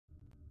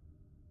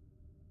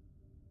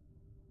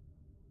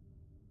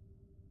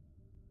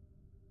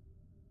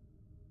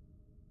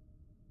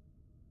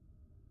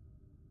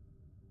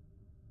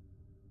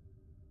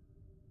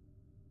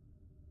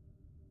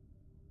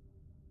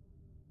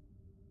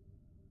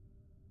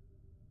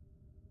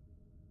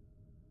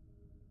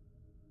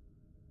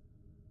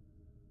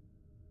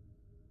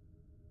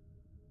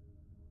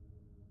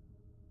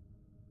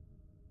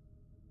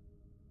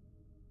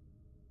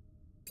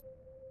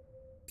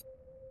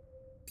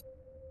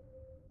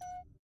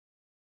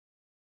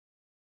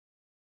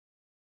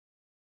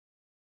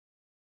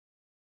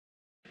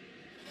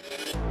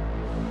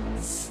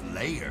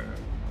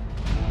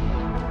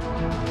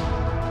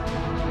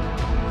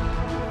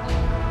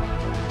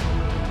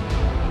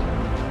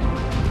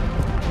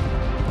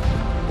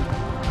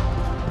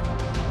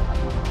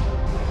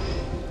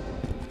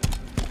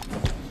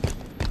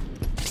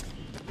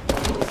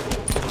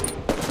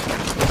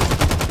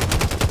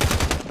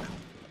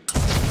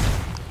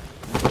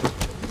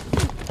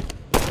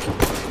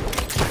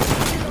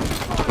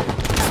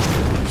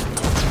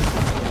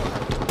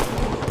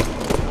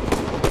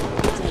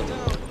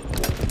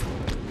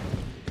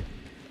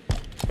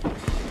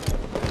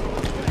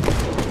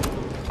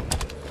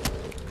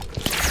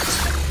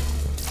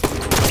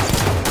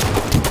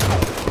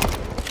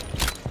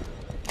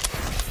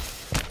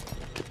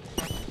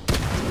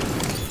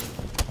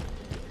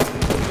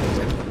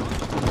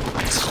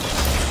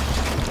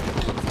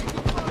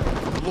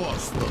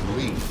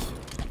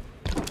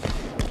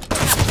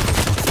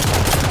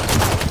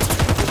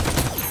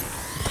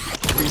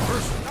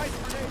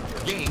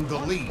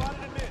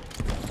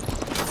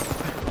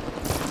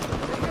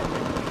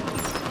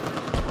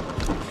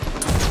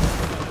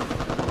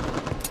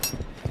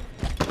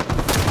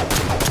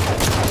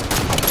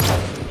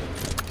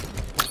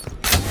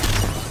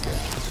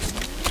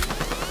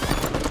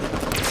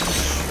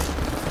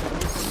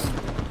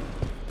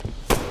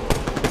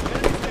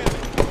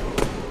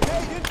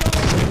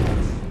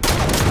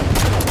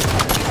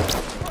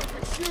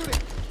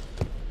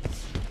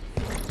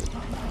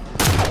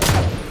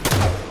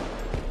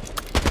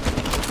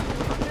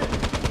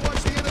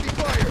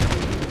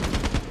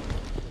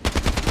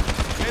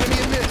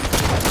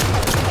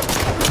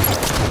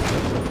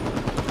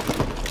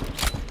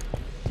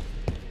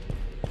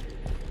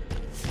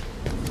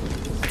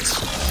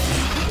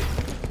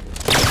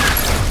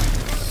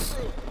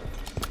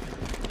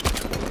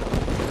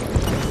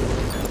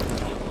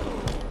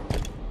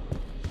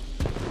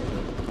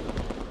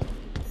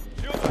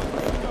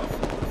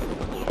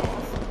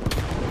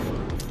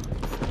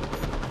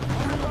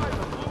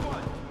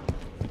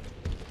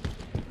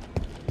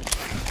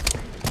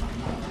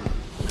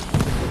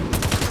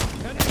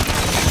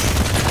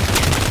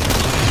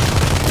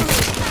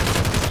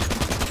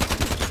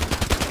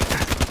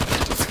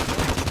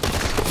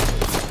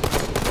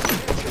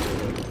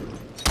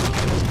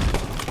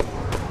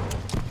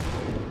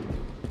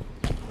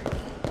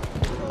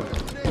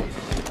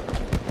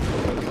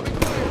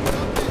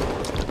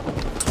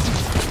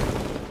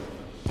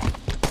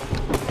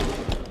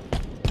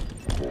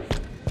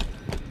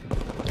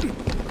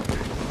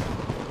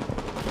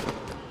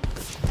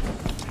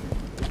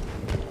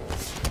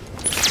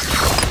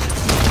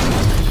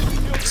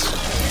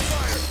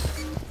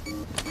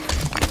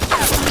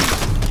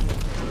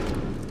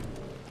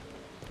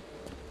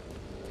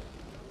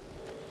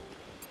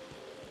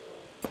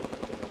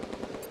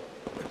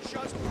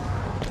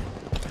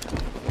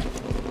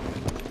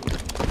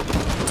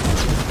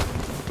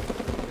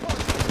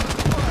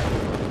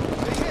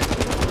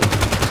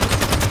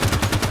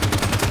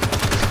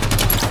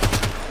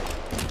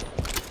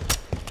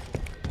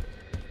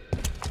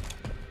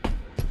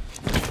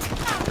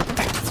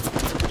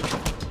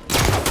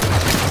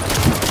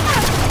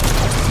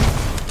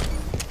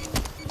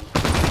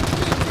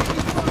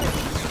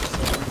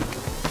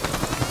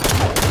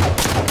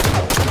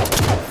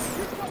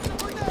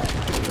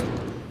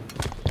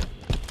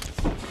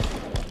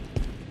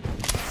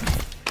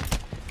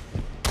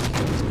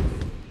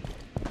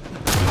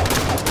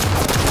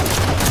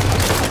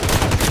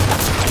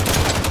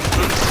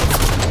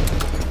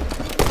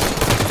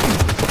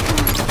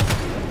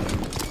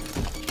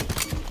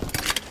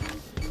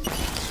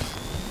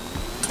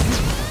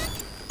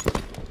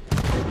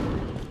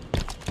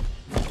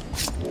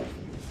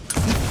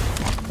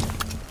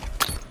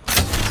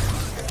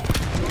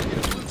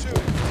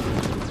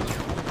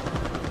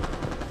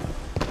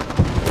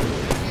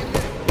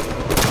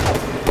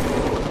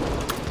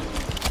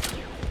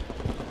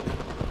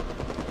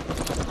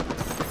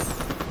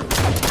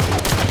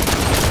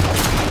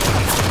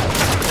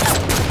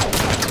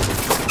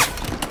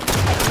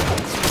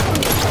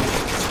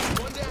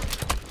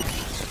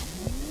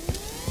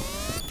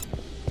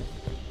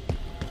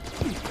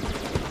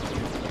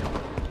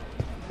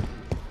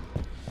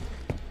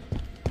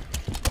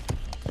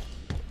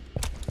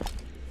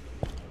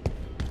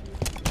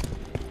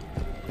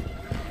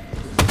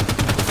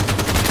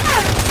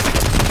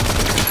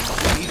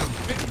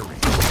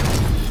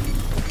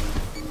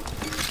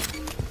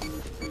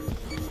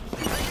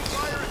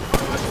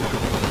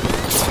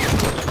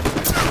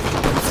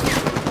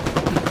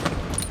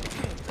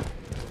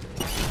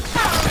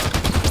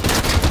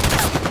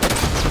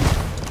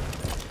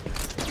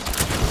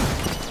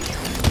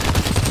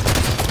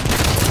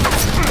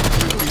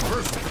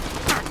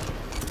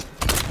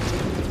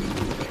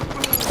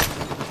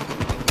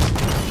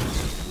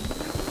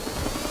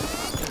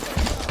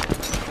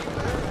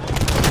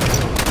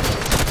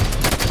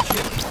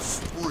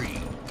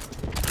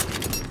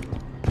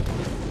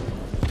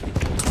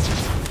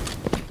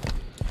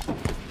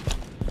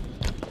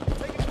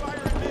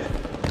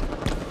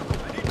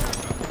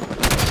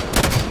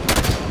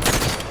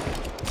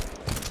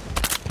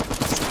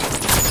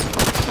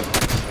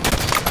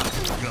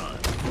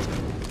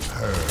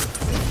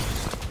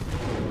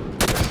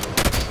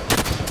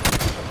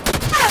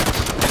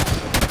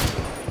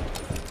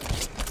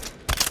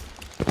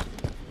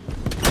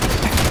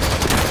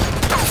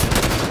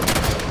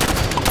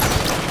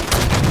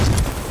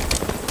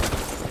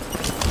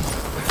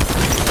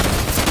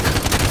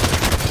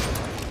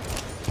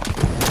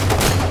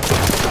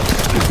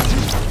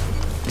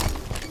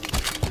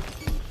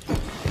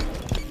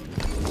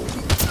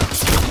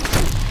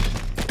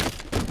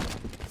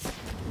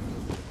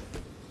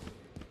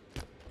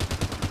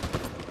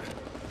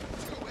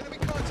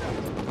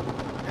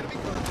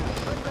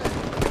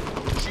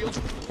shields.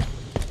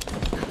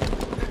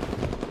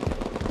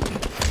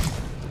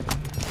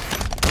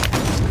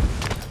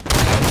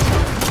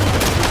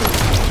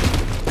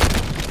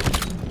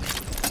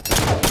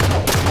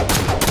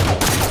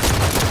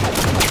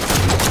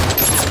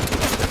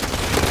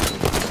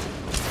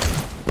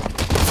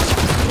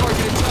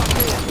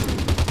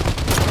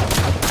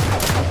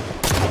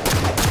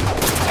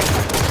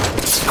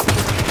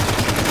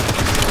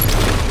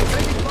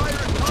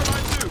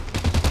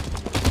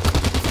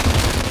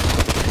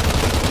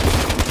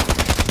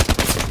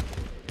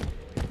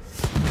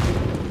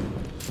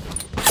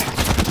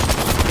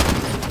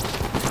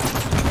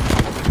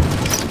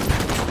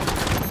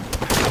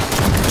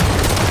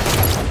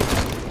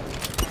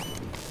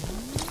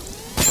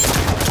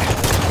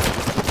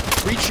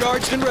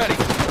 Recharged and ready.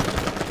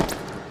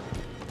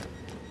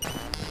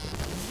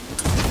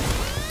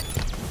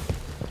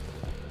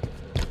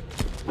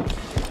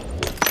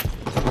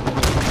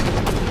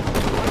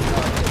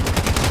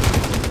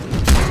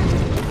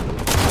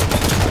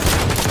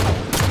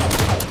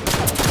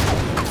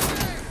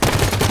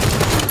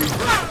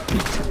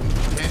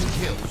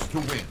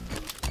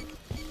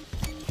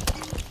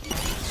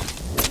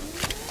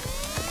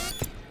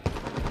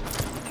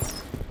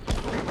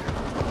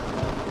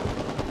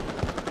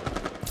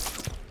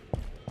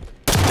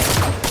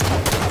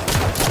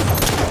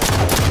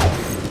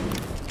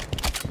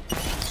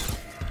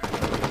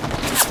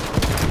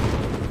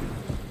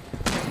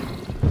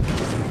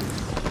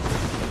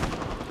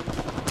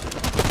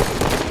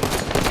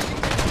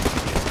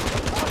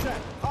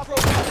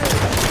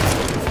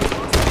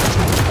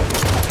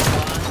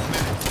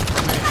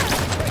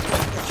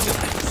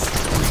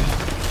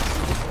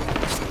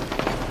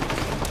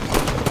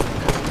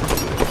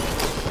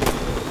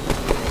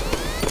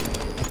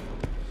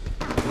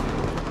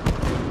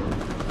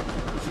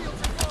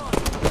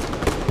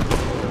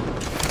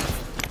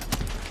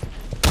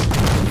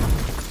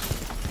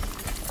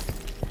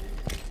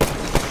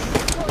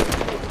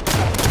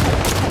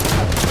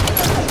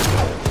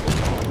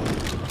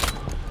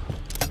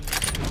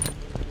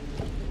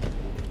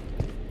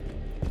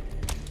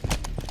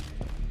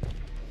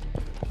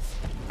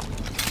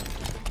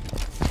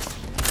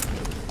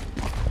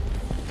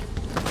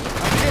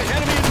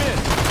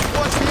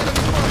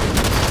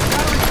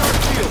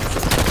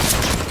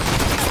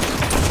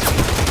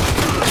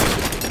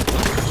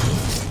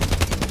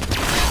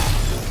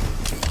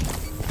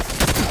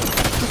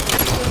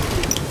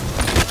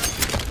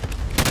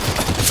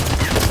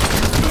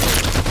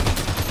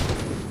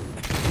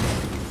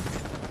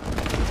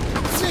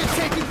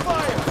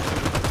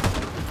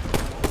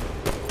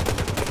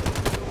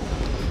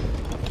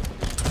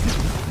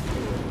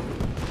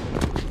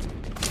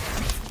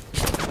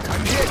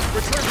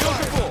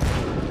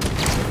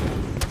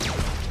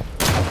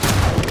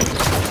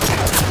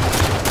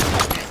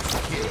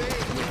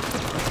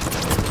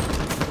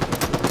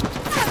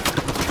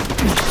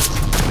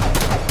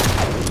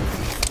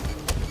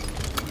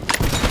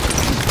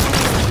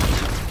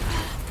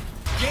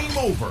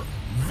 Over.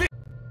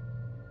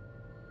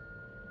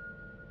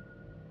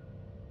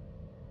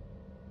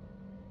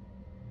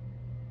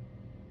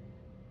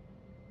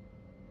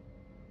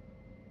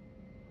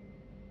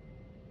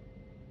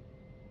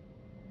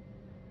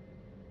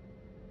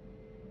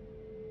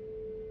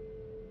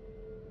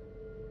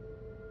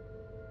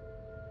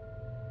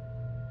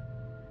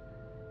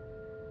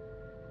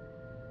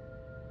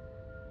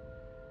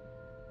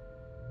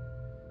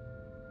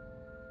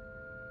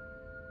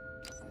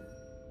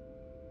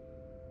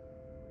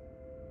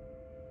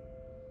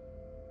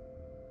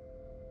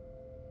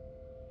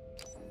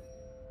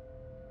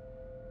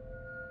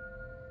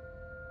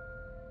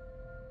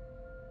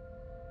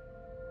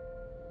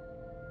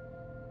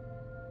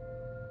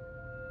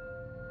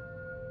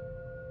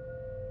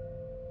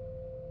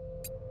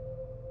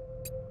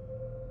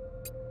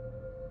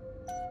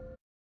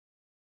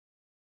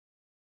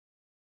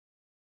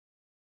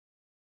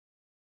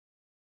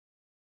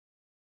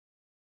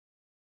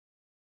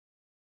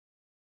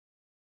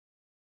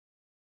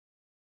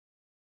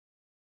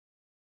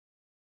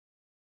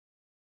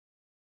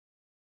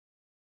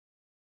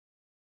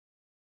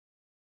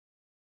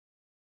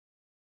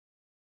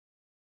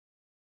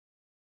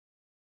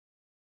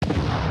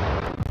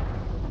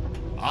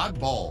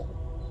 Oddball.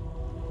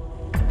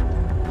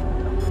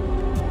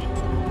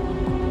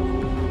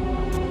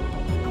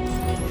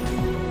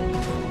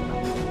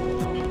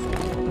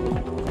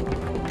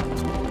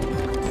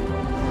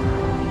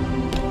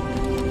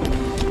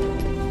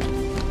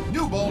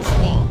 New ball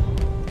spawn.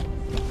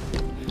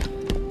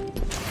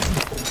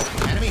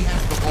 Enemy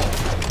has the ball.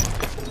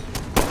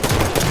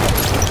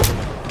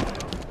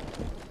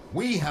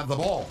 We have the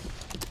ball.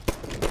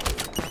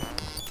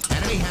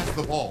 Enemy has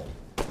the ball.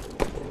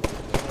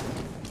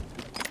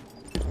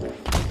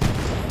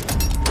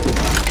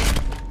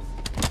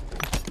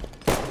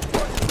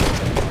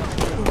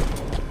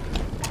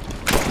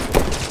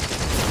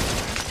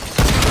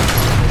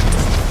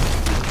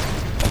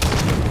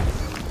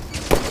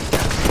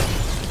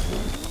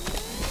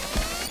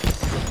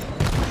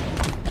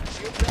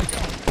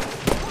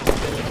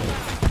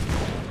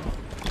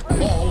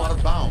 Ball out of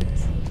of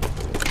bounds.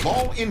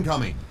 Ball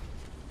incoming.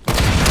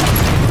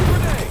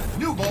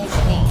 New ball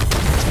spawned.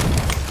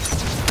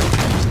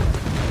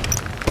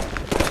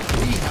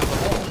 We have the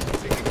ball.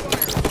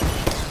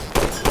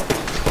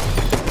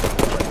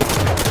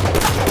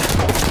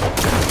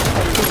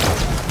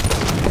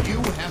 You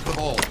have the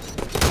ball.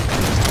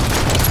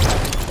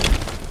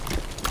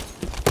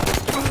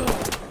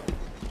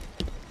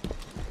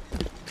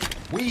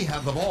 We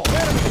have the ball.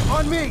 Enemy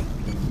on me!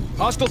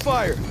 Hostile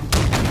fire!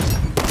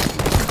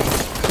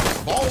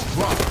 Ball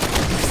dropped.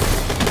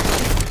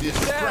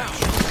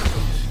 Distraction.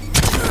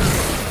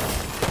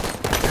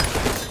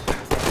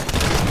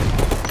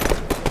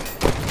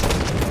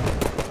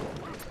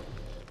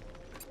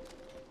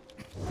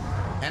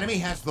 Enemy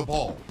has the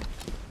ball.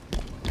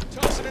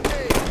 Tossing a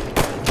nade!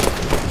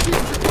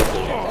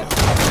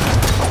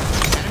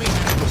 Enemy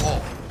has the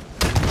ball.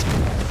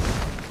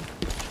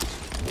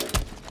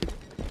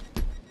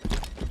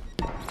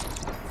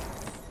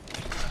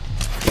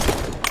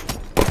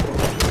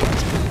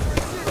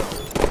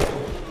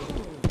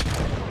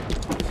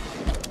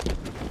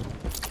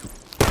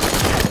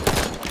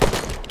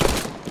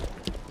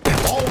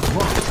 Ball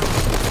dropped.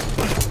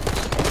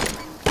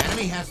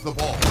 Enemy has the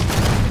ball.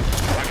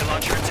 Rocket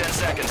launcher in 10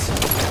 seconds.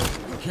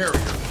 Carrier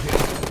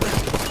hit.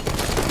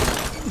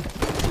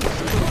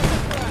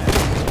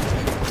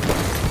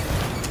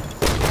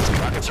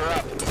 Rockets are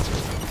up.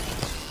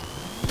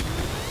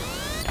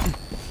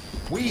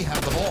 We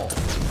have the ball.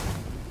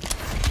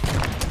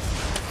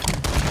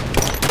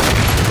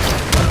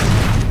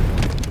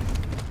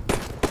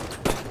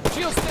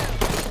 Shield snap!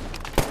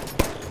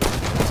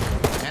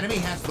 Enemy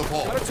has the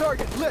ball. Got a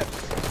target,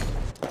 lift!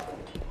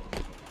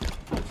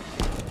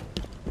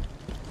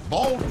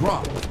 Ball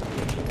dropped.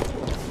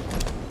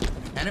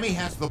 Enemy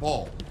has the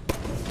ball.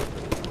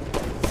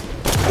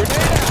 Grenade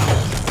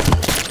out!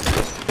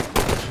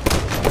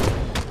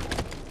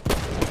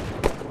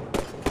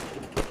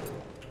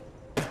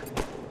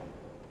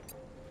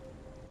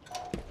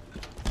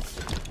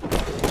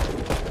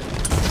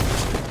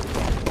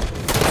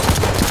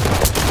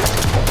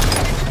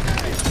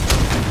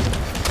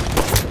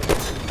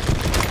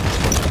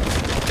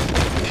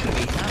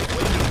 Enemy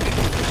halfway.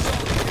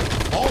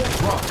 Ball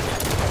dropped.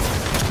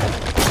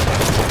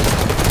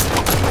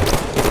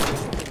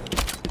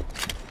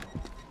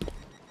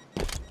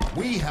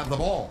 We have the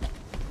ball.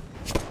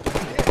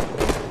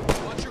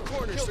 Watch your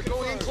corners, they're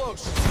going in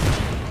close.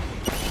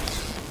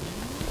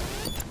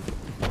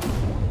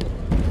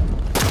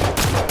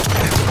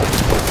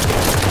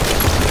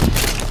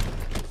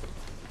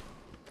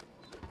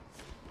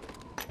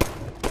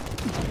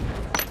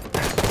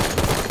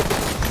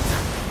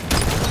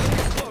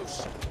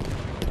 Close.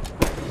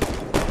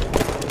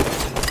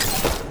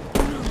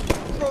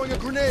 Throwing a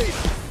grenade!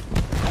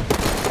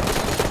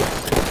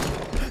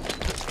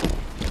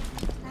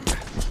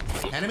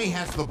 Enemy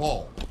has the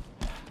ball.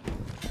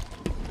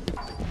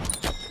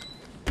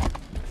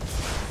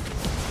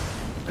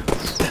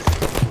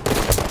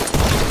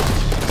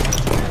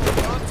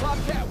 On top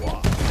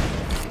catwalk!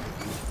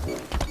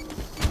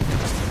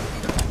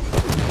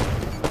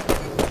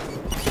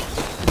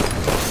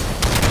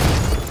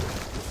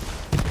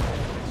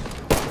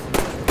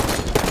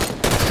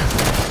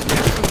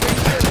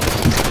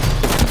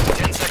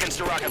 Ten seconds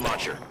to rocket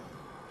launcher.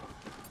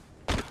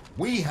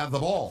 We have the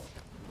ball.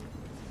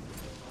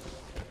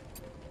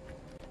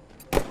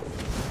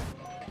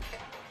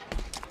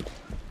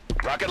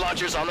 Rocket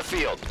launchers on the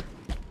field.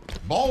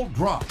 Ball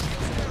dropped.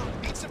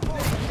 Need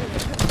support!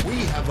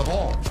 We have the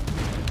ball.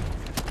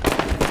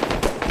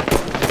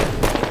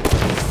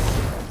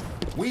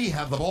 We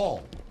have the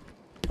ball.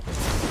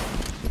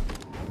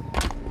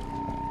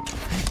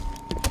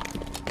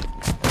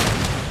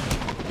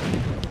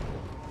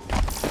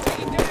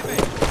 Taking damage!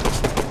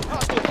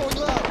 Hostile going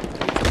low!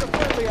 It's a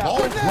friendly out! Ball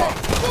Grenade!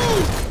 dropped.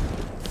 Move!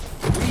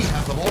 We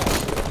have the ball.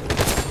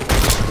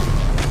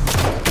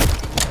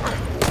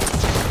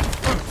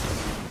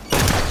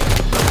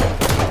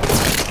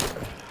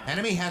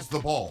 Enemy has the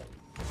ball.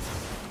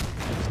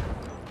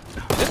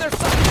 In their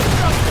sight!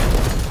 Destruction!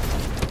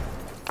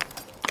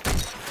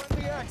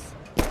 Friendly X!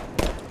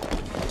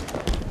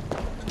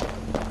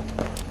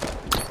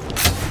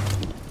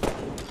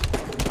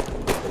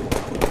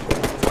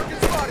 Target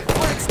spotted!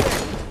 Flank stick!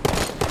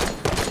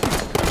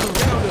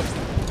 Downed him!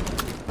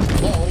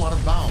 Ball out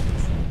of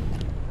bounds.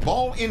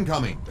 Ball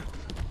incoming.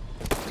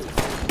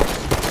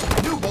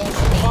 New ball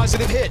spawned.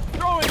 Positive hit!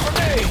 Throwing Enemy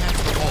grenade! has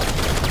the ball.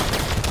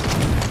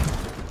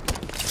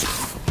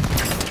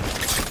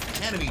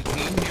 Enemy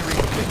team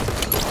nearing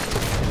victory.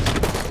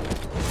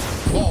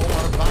 Ball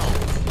out of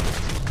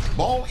bounds.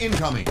 Ball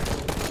incoming.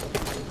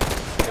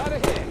 Got a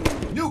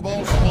hit! New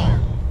ball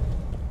spawned.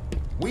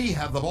 We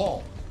have the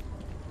ball.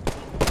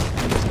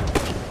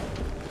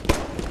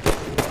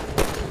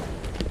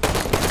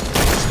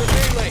 The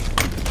melee!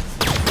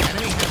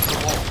 Enemy has the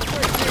ball.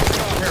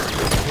 Carrier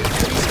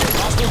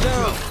Hostile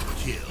down!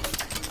 kill.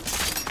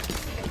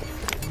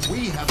 We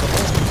have the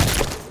ball.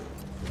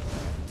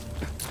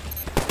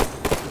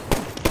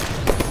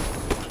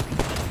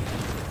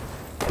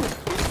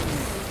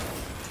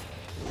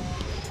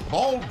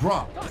 Ball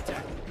dropped.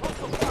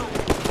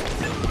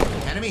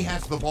 Enemy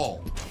has the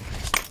ball.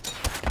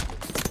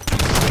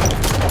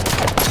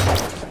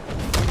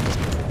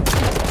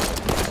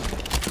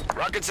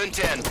 Rockets in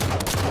 10. 8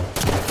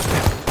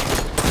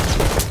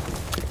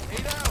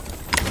 out.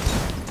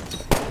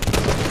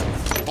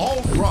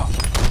 Ball dropped.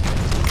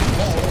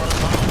 Ball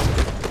inbound.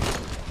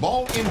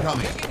 Ball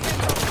incoming.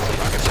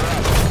 Rockets are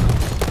out.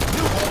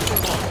 New ball to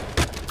one.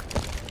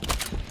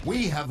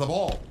 We have the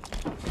ball.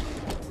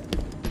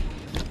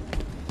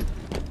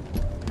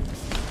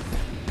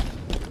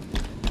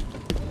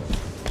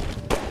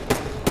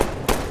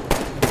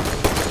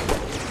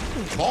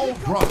 Ball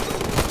dropped.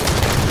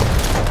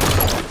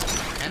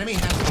 Enemy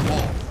has the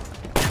ball.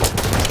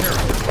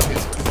 Carrier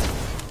hit.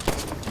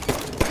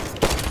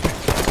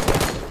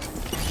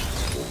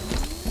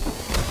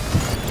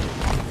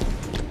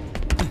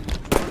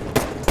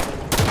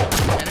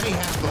 Enemy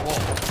has the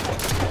ball.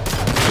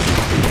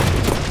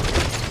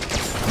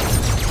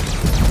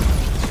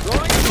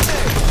 Throwing it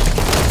away.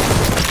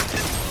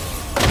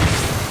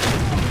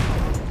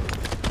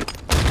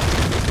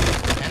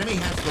 Enemy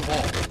has the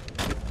ball.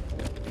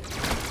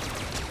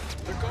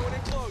 They're going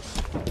in close.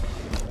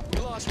 We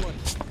lost one.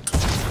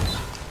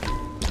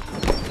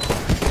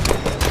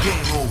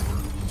 Game over.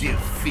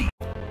 Defeat.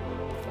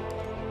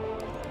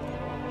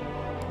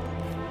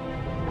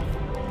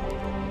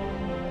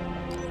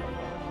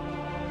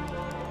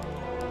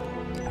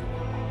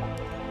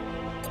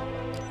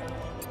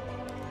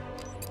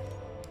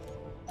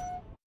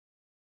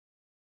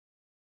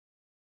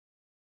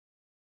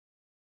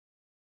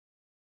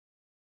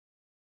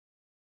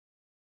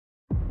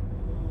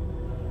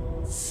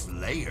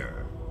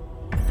 Slayer.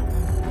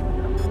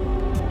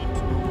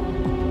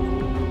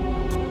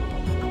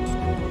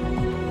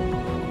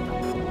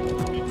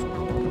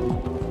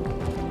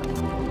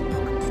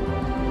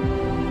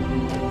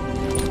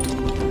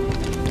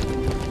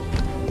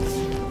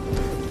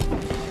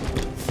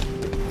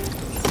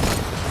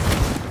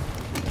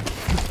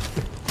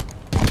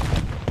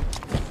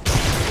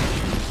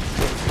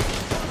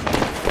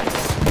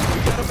 We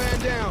got a man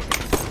down.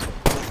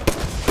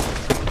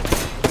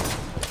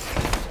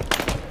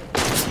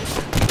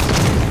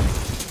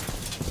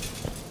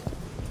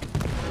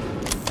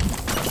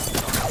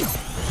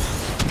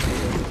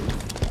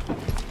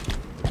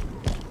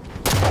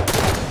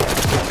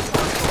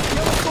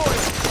 Yellow coin.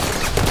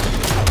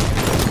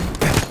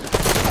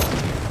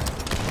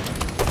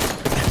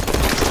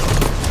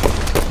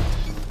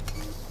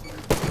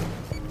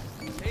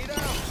 Eight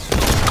out.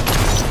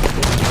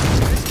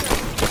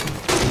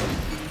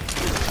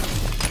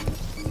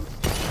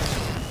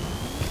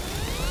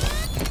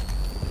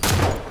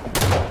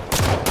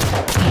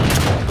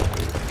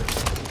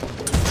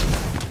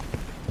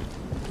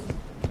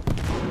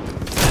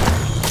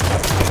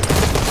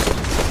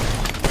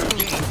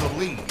 Gains the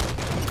lead.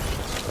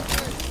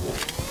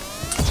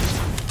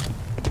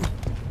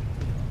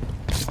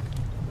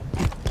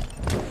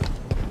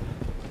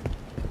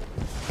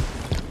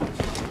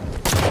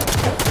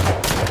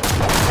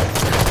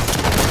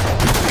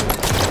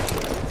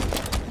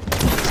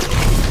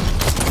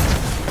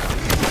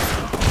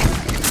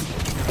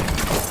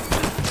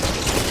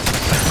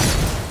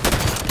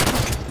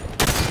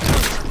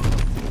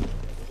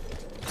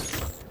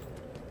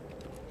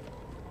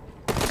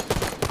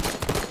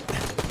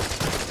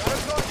 Got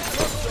a gun.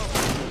 Look, so.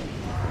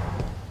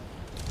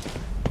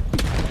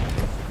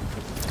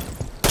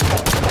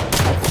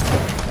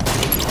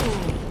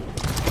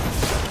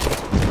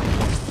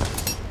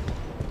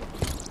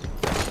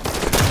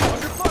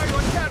 Under fire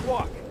on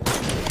catwalk.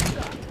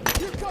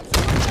 Here comes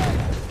the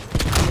grenade.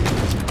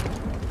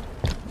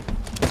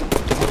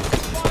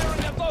 Fire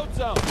in that load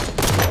zone.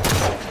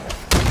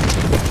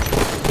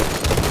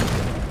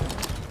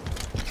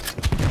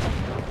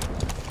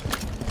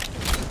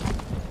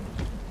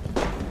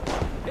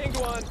 Ping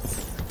one.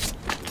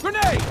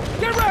 Grenade!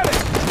 Get ready!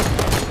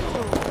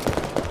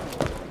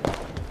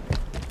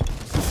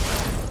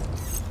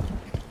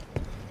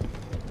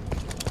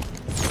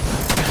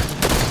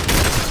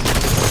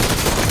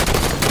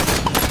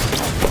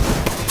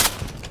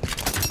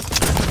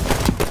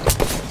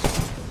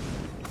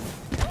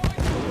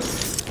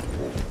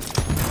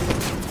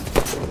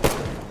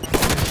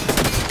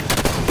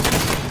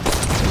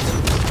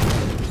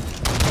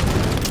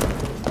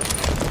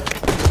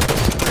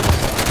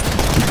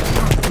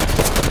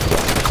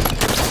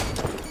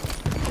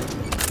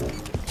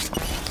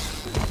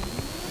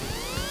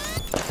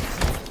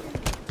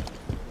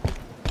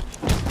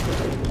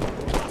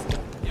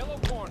 Yellow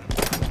corner.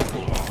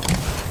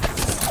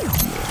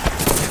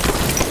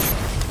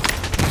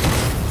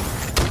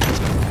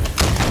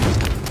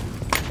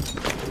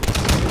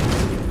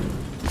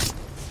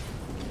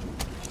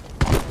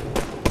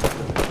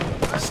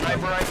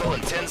 Sniper rifle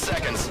in 10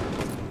 seconds.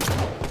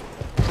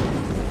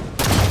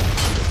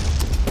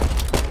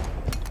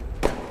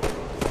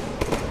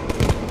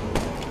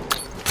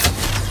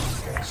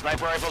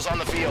 Sniper rifles on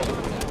the field.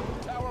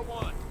 Tower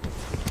one.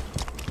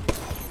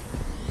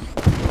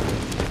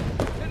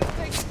 Gonna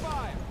take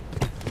fire.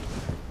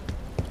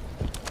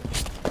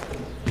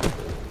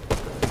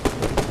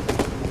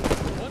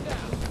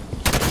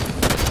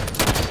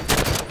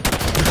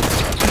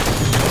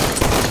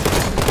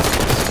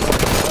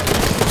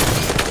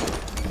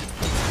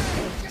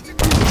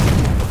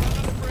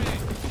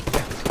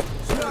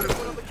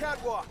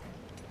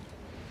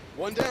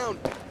 down.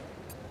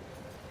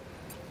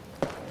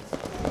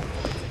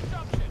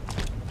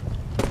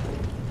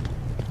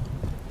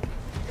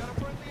 Got a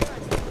friendly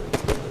exit.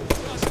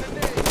 Tossing a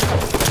nade.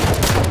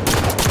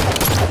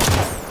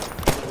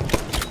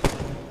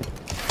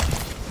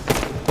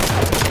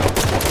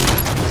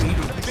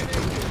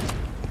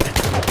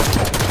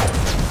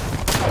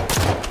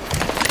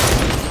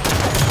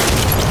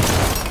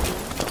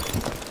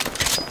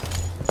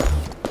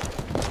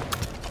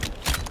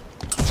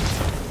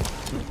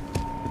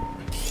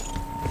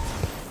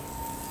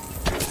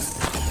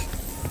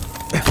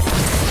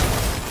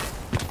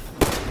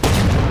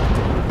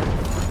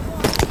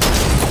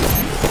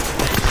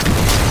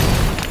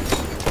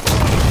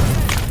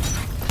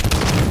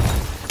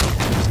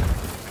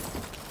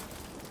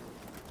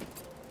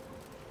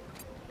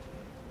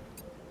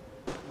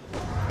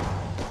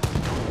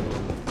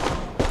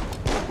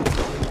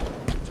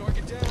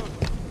 Target down.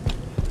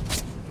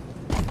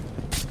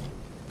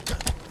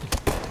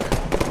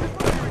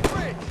 Firing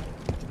break.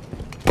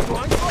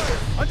 Drawing fire.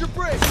 Under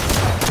break.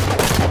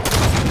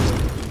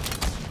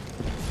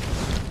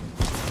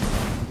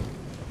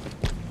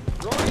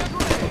 Throwing a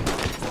grenade.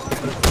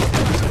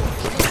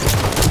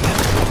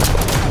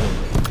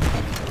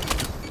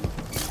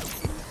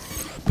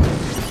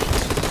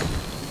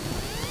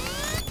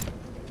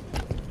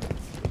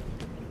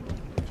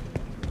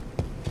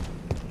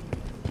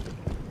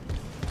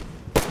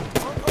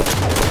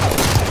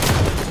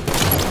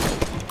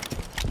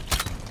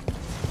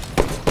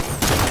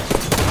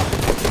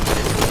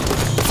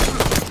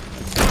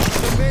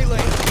 The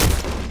melee.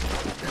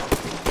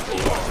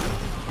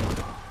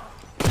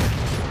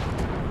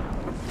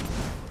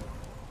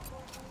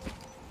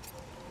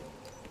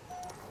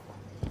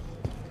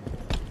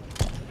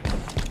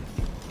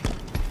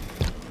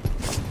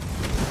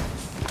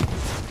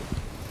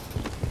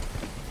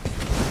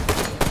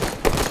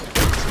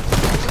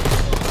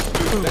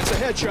 That's a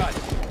headshot.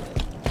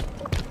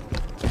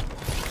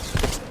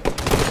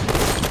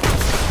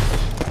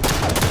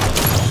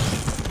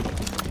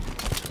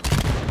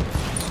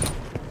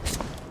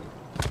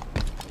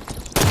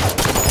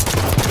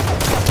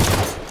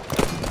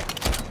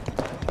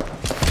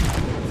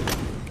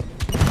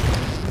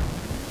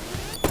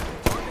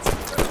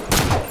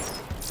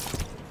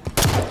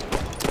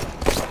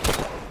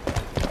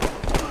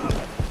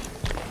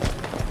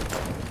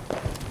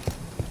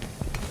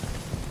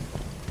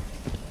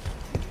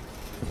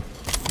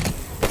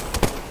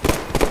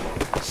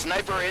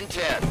 Sniper in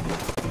 10.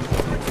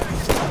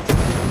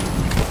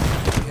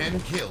 10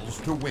 kills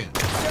to win.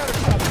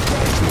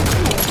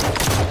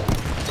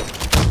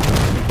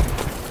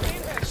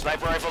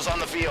 Sniper rifles on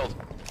the field.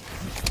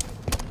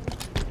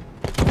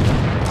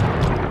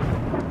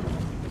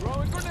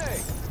 Throwing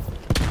grenade.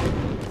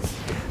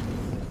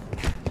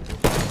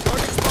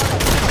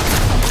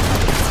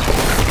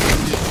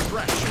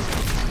 Distraction.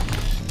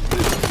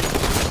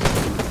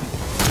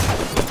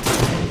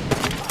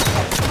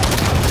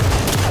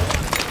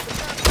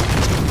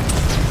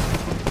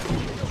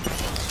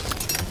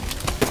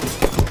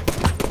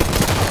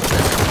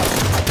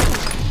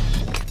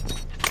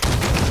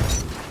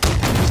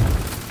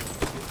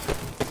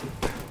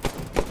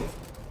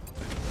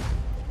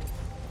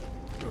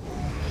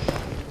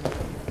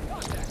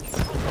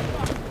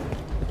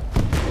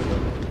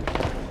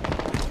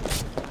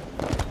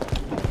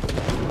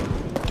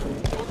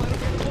 Don't let him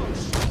get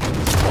close.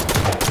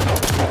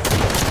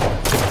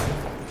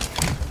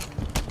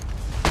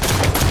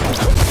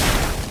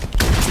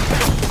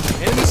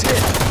 Enemies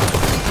hit.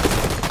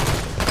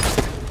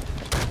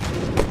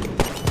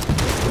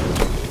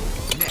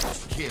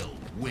 Next kill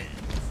wins.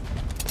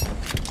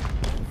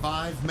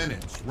 5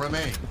 minutes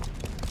remain.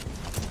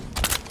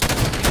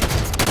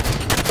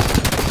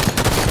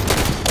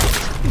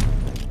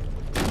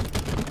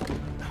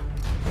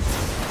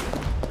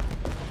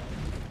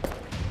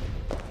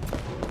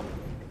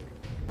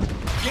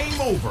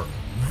 Game over.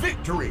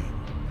 Victory.